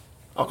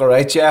All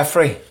right,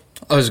 Jeffrey.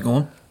 How's it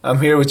going?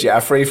 I'm here with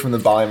Jeffrey from the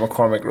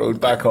Ballymccormick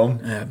Road back home.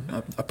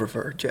 I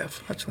prefer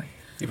Jeff, actually.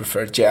 You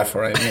prefer Jeff,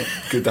 all right, mate?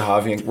 Good to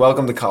have you.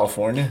 Welcome to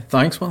California.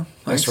 Thanks, man.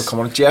 Thanks for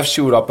coming. Jeff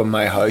showed up in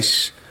my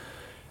house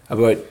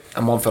about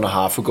a month and a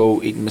half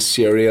ago, eating my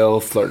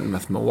cereal, flirting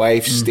with my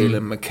wife,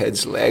 stealing my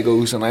kids'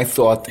 Legos, and I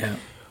thought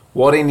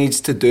what he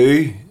needs to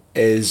do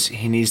is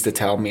he needs to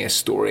tell me a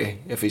story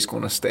if he's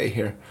going to stay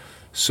here.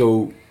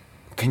 So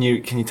can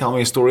you tell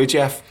me a story,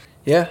 Jeff?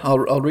 Yeah, I'll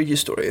read you a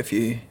story if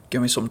you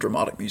give me some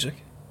dramatic music.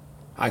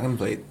 I can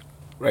play it.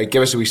 Right,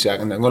 give us a wee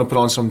second. I'm going to put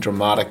on some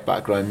dramatic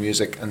background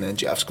music and then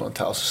Jeff's going to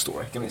tell us a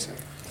story. Give me a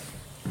second.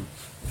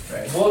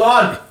 Right, hold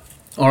on.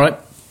 All right,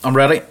 I'm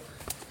ready.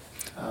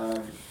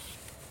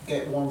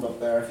 Get warmed up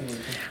there if you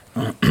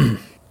need to.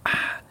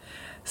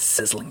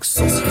 Sizzling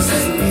sausage.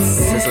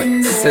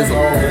 Sizzling.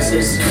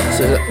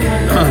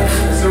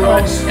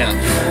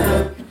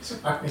 Yeah.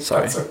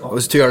 Sorry, it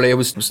was too early. I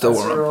was still That's the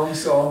warming wrong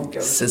song. Give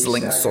up. us a wee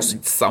Sizzling second.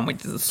 sausage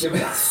sandwiches. Give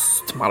me-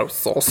 Tomato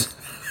sauce.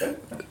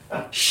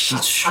 She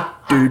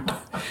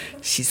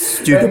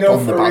stood I know,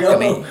 upon the for real.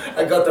 balcony.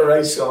 I got the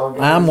right song.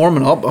 I'm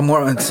warming up.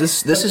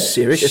 This is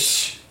serious.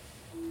 Shh.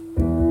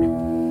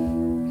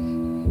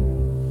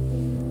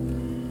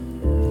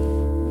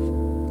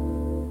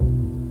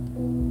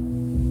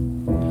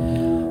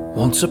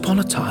 Once upon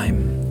a time,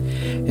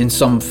 in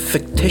some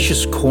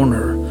fictitious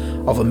corner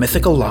of a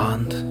mythical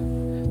land,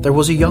 there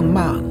was a young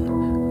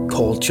man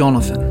called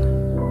Jonathan.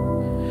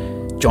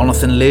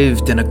 Jonathan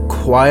lived in a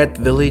quiet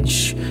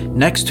village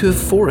next to a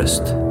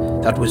forest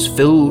that was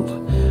filled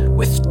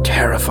with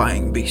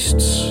terrifying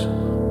beasts.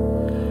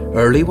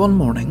 Early one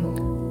morning,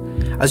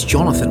 as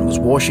Jonathan was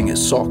washing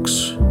his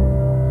socks,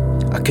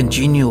 a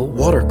congenial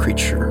water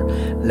creature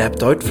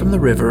leapt out from the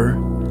river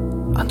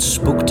and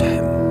spoke to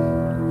him.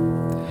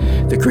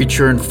 The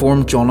creature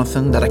informed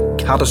Jonathan that a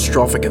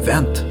catastrophic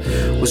event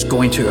was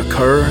going to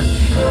occur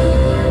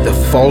the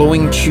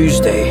following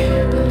Tuesday,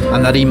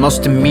 and that he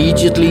must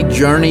immediately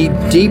journey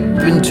deep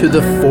into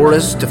the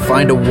forest to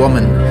find a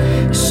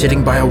woman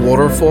sitting by a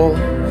waterfall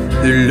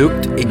who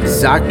looked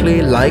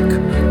exactly like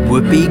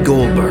Whoopi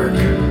Goldberg.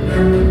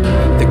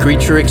 The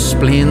creature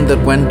explained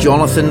that when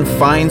Jonathan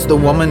finds the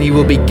woman, he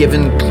will be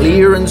given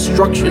clear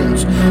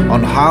instructions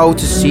on how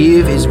to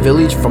save his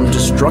village from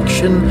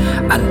destruction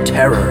and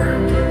terror.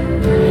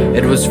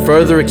 It was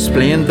further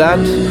explained that,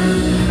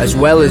 as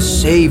well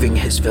as saving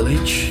his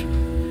village,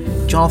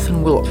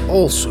 Jonathan will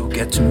also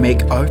get to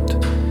make out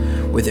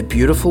with a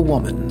beautiful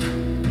woman,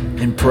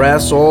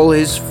 impress all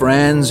his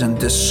friends, and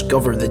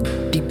discover the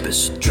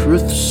deepest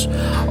truths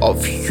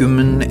of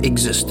human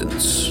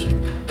existence.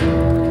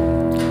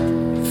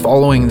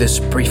 Following this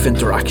brief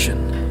interaction,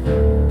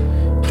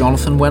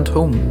 Jonathan went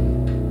home.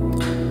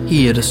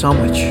 He ate a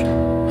sandwich.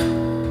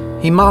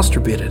 He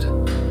masturbated,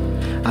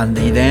 and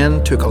he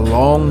then took a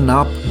long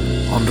nap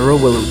under a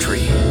willow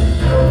tree.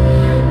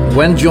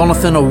 When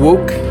Jonathan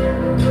awoke,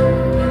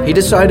 he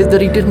decided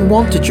that he didn't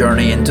want to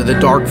journey into the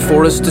dark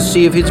forest to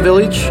save his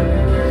village.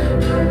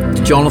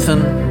 To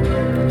Jonathan,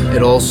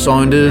 it all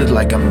sounded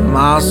like a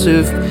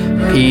massive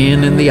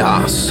pain in the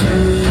ass.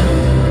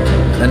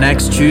 The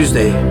next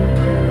Tuesday,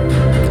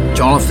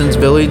 Jonathan's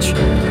village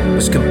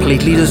was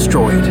completely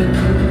destroyed,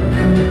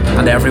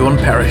 and everyone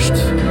perished,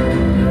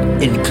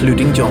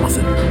 including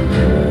Jonathan.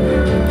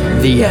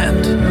 The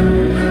end.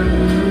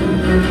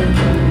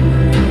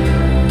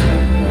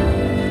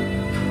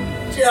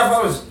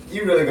 Jeff,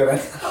 you really good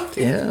at that.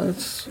 Yeah,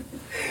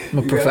 I'm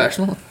a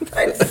professional.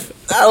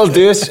 That'll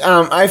do it.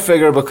 I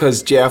figure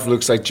because Jeff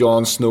looks like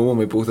Jon Snow and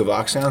we both have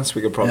accents,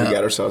 we could probably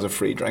get ourselves a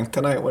free drink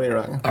tonight. What do you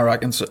reckon? I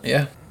reckon so,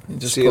 yeah. You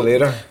just See you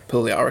later.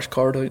 Pull the Irish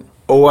card out.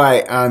 Oh,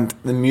 aye, and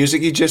the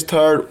music you just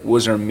heard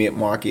was our mate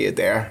Marky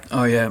Adair.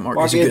 Oh, yeah, Mark.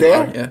 Marky He's a good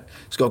Adair? man, yeah.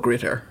 He's got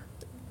great hair.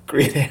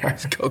 Great hair.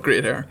 He's got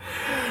great hair.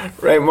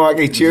 Right,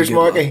 Marky. Cheers, good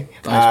Marky. man.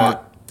 Thanks, Mark.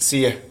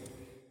 See you.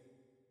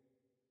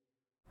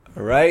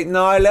 Right,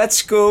 now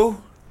let's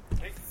go.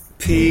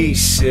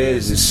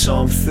 Pieces of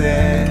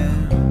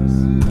something.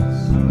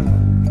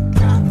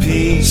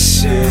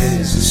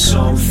 Pieces of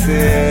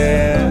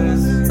something.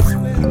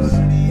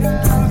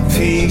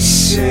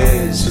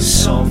 Pieces of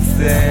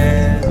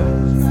something.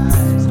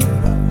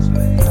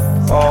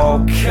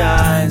 All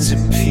kinds of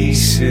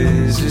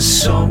pieces of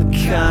some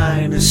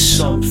kind of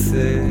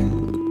something.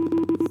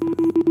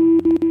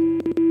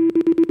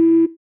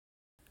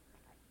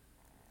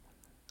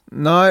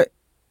 Now,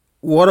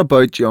 what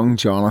about young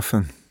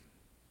Jonathan?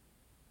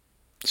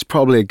 He's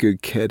probably a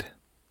good kid,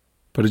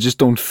 but I just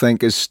don't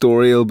think his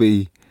story will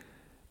be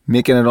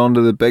making it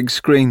onto the big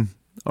screen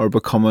or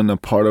becoming a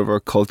part of our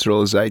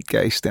cultural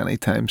zeitgeist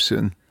anytime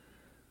soon.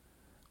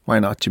 Why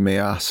not, you may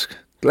ask?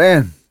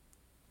 Glenn,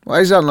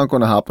 why is that not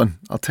going to happen?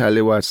 I'll tell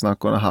you why it's not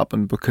going to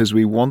happen. Because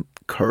we want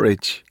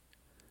courage.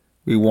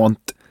 We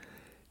want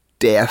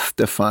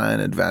death-defying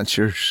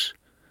adventures.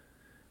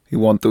 We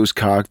want those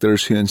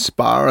characters who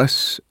inspire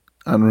us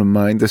and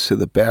remind us of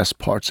the best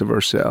parts of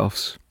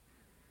ourselves.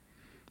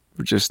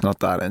 We're just not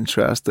that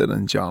interested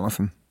in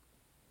Jonathan.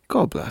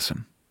 God bless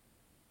him.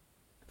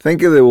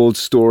 Think of the old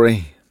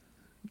story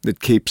that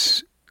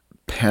keeps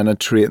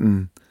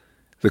penetrating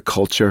the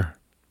culture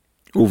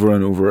over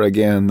and over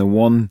again, the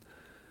one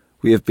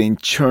we have been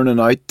churning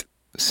out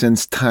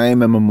since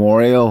time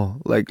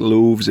immemorial like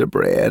loaves of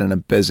bread in a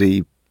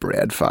busy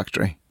bread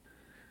factory.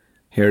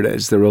 Here it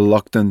is, the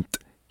reluctant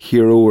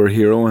hero or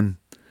heroine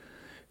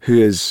who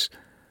is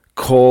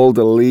called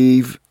to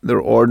leave their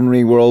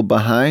ordinary world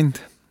behind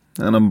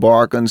and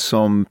embark on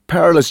some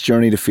perilous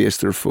journey to face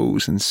their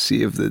foes and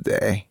save the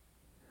day.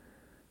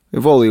 We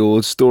have all the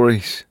old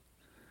stories.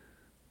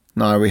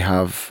 Now we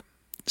have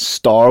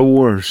Star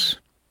Wars,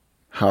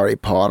 Harry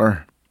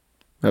Potter,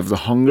 we have the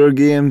Hunger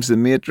Games, the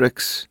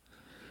Matrix,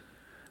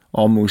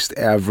 almost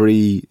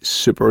every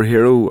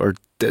superhero or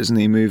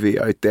Disney movie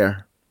out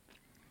there.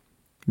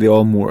 They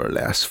all more or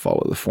less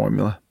follow the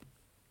formula.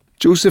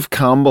 Joseph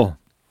Campbell,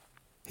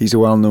 he's a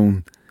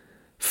well-known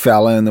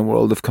fella in the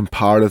world of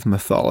comparative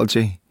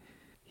mythology.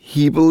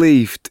 He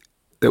believed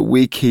that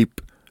we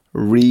keep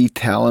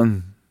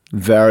retelling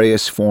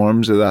various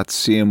forms of that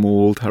same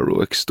old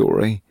heroic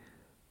story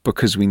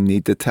because we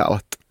need to tell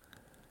it,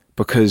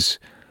 because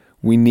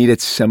we need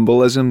its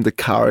symbolism to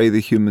carry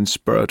the human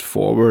spirit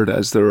forward,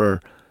 as there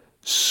are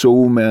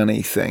so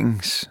many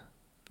things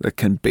that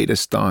can beat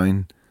us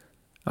down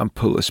and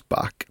pull us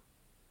back.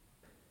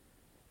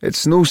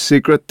 It's no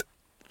secret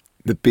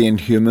that being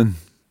human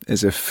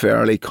is a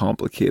fairly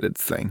complicated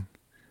thing,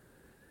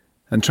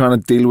 and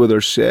trying to deal with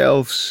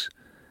ourselves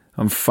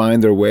and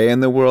find our way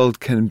in the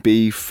world can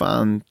be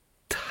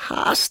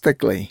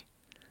fantastically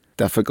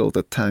difficult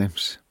at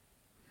times.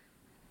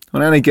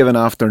 On any given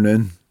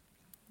afternoon,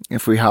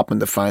 if we happen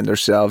to find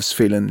ourselves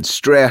feeling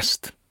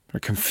stressed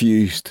or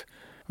confused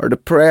or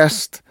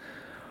depressed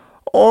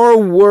or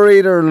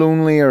worried or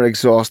lonely or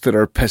exhausted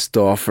or pissed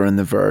off or on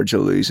the verge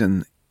of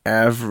losing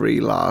every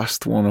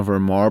last one of our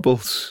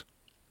marbles,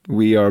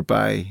 we are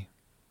by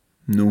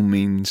no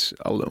means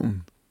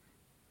alone.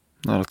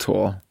 Not at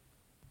all.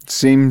 It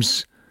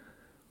seems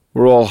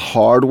we're all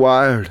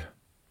hardwired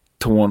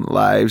to want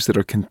lives that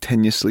are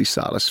continuously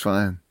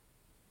satisfying,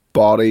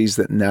 bodies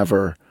that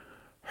never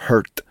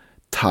hurt,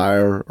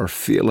 tire or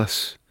fail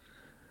us,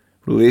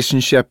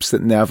 relationships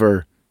that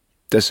never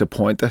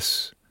disappoint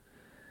us,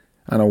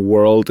 and a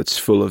world that's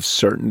full of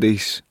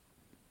certainties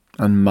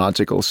and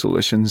magical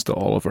solutions to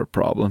all of our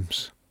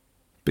problems.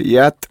 But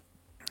yet,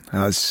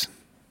 as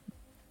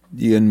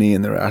you and me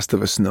and the rest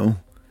of us know,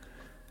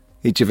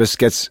 each of us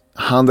gets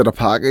handed a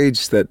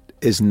package that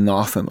is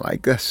nothing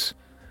like this.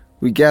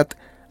 We get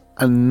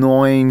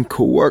annoying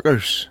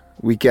co-workers,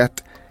 we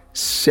get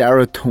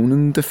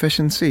serotonin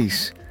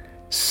deficiencies,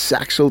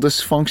 sexual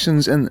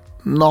dysfunctions in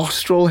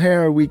nostril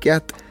hair, we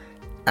get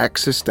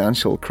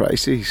existential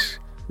crises,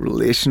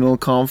 relational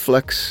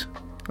conflicts,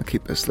 I'll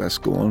keep this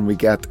list going, we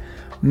get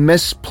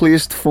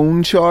misplaced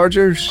phone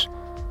chargers,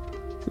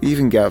 we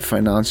even get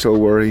financial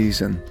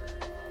worries and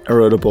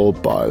irritable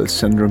bowel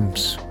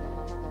syndromes,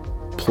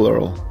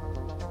 plural.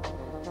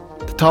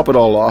 To top it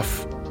all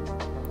off,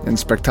 in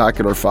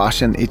spectacular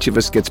fashion, each of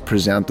us gets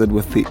presented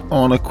with the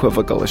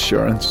unequivocal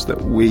assurance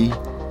that we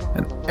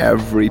and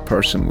every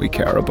person we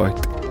care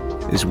about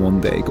is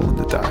one day going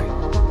to die.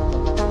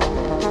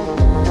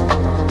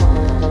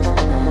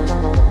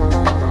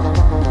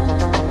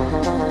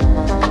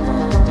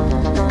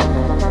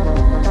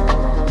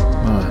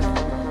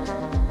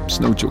 Man, it's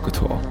no joke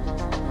at all.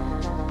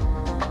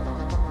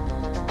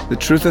 The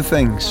truth of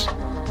things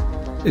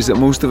is that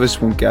most of us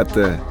won't get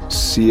to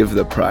save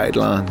the Pride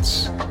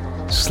Lands,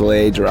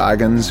 slay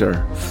dragons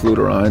or float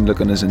around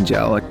looking as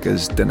angelic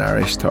as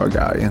Daenerys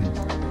Targaryen.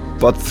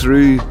 But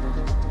through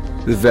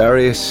the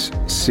various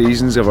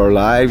seasons of our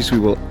lives, we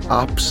will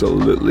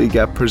absolutely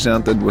get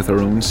presented with our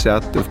own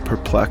set of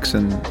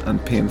perplexing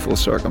and painful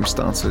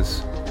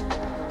circumstances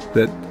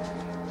that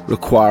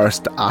require us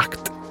to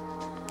act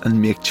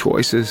and make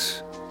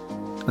choices.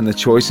 And the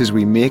choices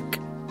we make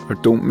or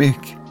don't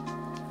make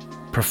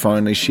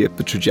profoundly shape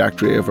the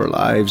trajectory of our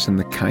lives and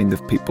the kind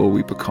of people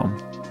we become.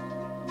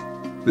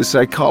 The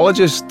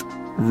psychologist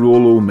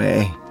Rollo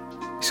May,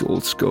 he's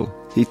old school,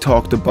 he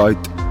talked about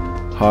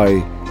how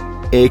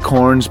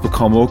acorns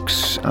become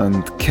oaks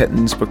and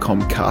kittens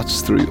become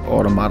cats through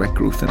automatic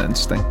growth and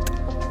instinct,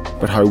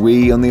 but how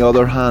we, on the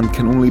other hand,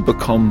 can only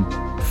become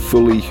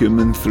fully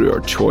human through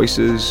our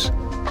choices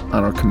and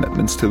our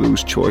commitments to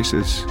those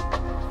choices,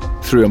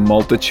 through a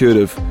multitude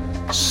of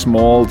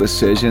small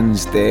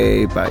decisions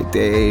day by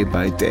day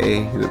by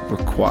day that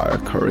require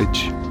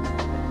courage.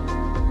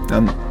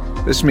 And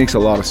this makes a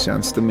lot of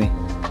sense to me.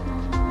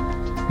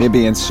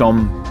 Maybe in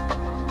some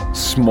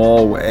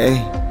small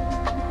way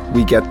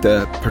we get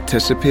to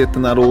participate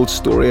in that old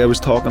story I was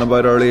talking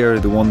about earlier,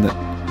 the one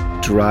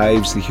that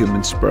drives the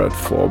human spirit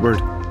forward.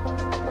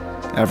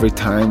 Every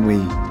time we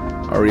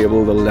are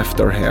able to lift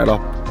our head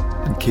up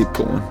and keep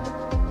going.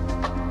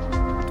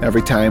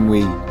 Every time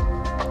we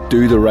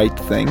do the right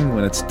thing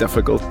when it's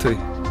difficult to.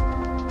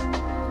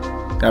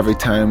 Every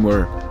time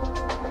we're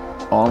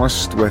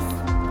honest with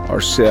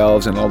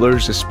ourselves and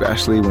others,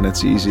 especially when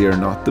it's easier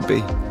not to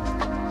be.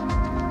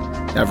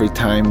 Every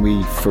time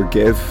we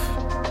forgive,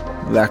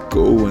 let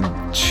go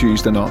and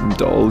choose to not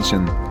indulge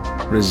in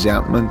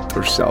resentment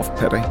or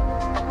self-pity.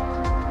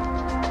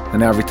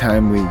 And every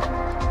time we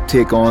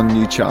take on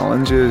new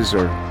challenges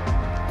or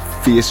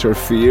face our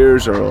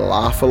fears or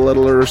laugh a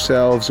little at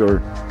ourselves or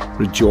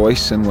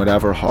rejoice in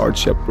whatever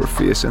hardship we're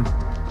facing,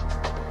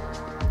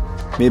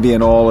 maybe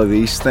in all of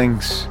these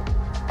things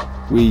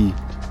we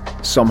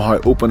somehow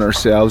open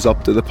ourselves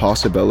up to the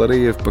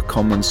possibility of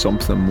becoming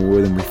something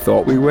more than we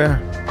thought we were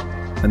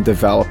and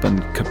developing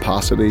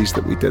capacities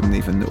that we didn't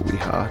even know we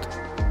had.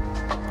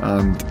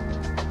 And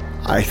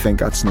I think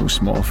that's no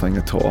small thing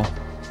at all.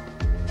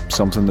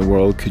 Something the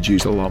world could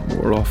use a lot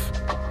more of.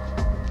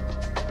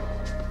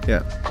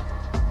 Yeah.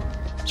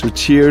 So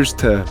cheers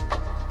to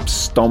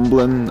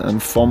stumbling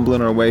and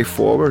fumbling our way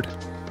forward.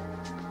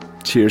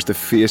 Cheers to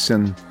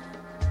facing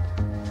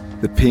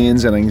the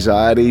pains and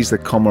anxieties that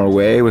come our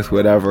way with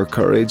whatever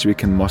courage we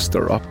can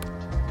muster up.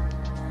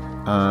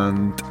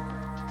 And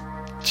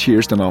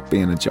cheers to not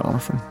being a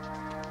Jonathan.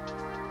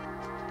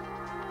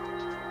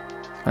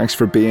 Thanks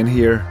for being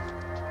here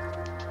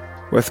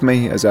with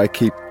me as I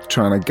keep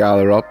trying to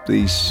gather up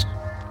these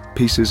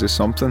pieces of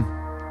something.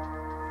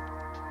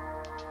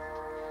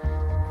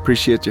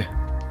 Appreciate you.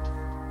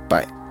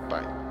 Bye.